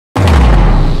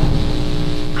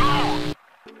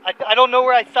I don't know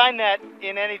where I signed that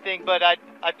in anything, but I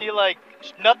feel like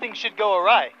nothing should go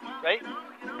awry, right?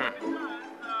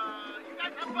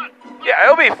 Yeah,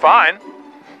 it'll be fine.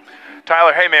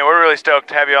 Tyler, hey man, we're really stoked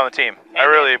to have you on the team. I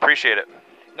really appreciate it.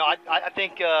 No, I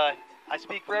think I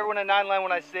speak for everyone at Nine Line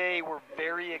when I say we're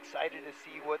very excited to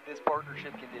see what this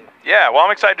partnership can do. Yeah, well,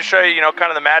 I'm excited to show you, kind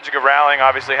of the magic of rallying,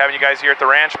 obviously having you guys here at the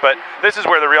ranch, but this is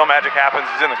where the real magic happens,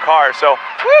 is in the car. So,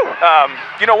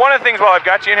 one of the things while I've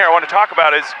got you in here I want to talk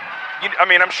about is, I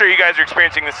mean, I'm sure you guys are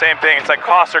experiencing the same thing. It's like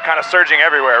costs are kind of surging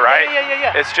everywhere, right?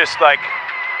 Yeah. It's just like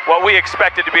what we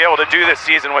expected to be able to do this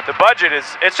season with the budget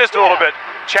it's just a little bit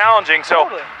challenging. So,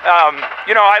 totally.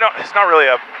 It's not really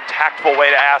a tactful way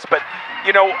to ask, but,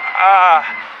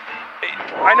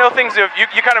 I know things have,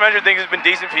 you kind of mentioned things have been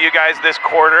decent for you guys this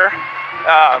quarter.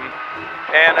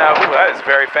 That is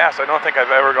very fast. I don't think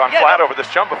I've ever gone flat over this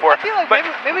jump before. I feel like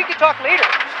maybe we could talk later.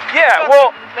 Yeah,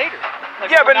 well, later. Like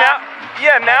yeah, but now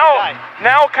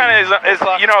kind of is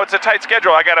it's a tight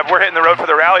schedule. We're hitting the road for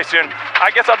the rally soon. I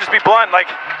guess I'll just be blunt.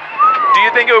 Like, do you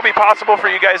think it would be possible for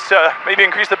you guys to maybe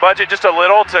increase the budget just a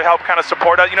little to help kind of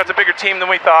support us? It's a bigger team than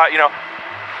we thought.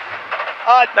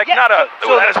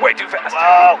 That is way too fast.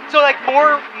 So like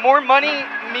more money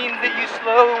means that you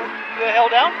slow the hell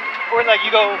down, or like you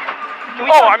go.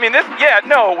 I mean this. Yeah,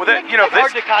 no.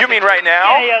 You mean right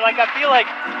now? Yeah. Like I feel like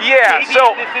maybe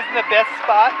this isn't the best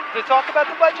spot to talk about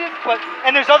the budget,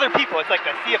 and there's other people. It's like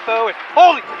the CFO.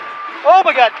 Oh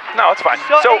my God. No, it's fine.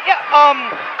 So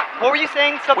what were you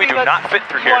saying? Something we do not fit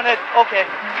through here. Okay.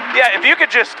 Yeah, if you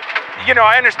could just.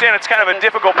 I understand it's kind of a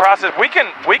difficult process. We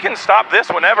can stop this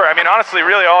whenever. I mean, honestly,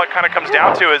 really all it kind of comes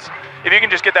down to is if you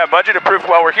can just get that budget approved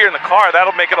while we're here in the car,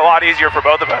 that'll make it a lot easier for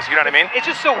both of us. You know what I mean? It's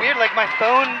just so weird. Like my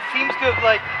phone seems to have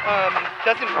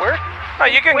doesn't work. No,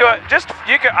 you can go.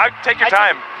 Take your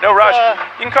time. No rush.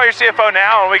 You can call your CFO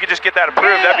now, and we can just get that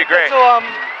approved. That'd be great. So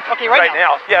okay, right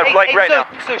now. Yeah, right now.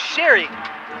 So Sherry.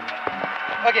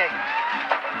 Okay.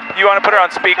 You want to put her on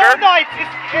speaker? No,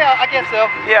 yeah, I guess so.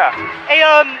 Yeah.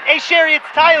 Hey, Sherry, it's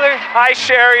Tyler. Hi,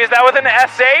 Sherry. Is that with an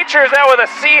SH or is that with a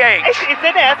CH? It's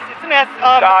an S. It's an S.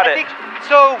 Got it.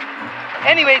 So,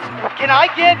 anyways, can I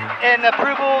get an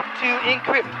approval to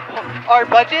increase our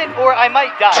budget, or I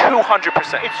might die?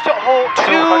 200%. It's the whole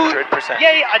 200%.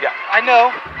 Yeah, I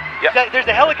know. Yeah.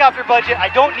 There's a helicopter budget. I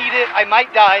don't need it. I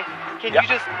might die. Can you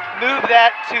just move that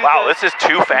to this is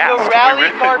too fast. The rally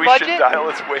car budget? We should dial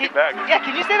this way back. Yeah,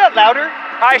 can you say that louder?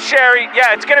 Hi, Sherry.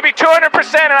 Yeah, it's going to be 200%,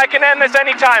 and I can end this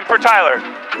anytime for Tyler.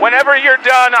 Whenever you're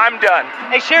done, I'm done.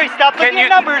 Hey, Sherry, stop looking at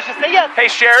numbers. Just say yes. Hey,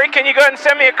 Sherry, can you go ahead and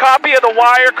send me a copy of the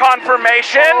wire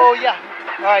confirmation? Oh, yeah.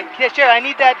 All right. Yeah, Sherry, I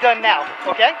need that done now.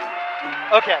 Okay?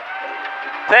 Okay.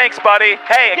 Thanks, buddy.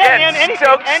 Hey, again,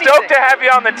 stoked to have you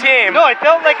on the team. No, it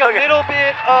felt like a little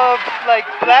bit of like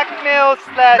blackmail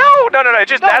slash. No.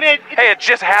 It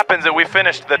just happens that we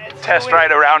finished the test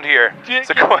ride around here.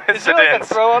 It's a coincidence. Is it like a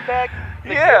throw-up bag?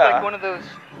 Like one of those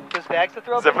bags to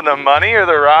throw up. Is it from the money or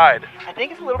the ride? I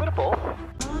think it's a little bit of both.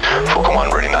 Focal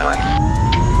 1, ready 9 line.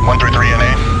 133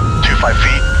 NA, 25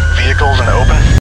 feet, vehicles in the open.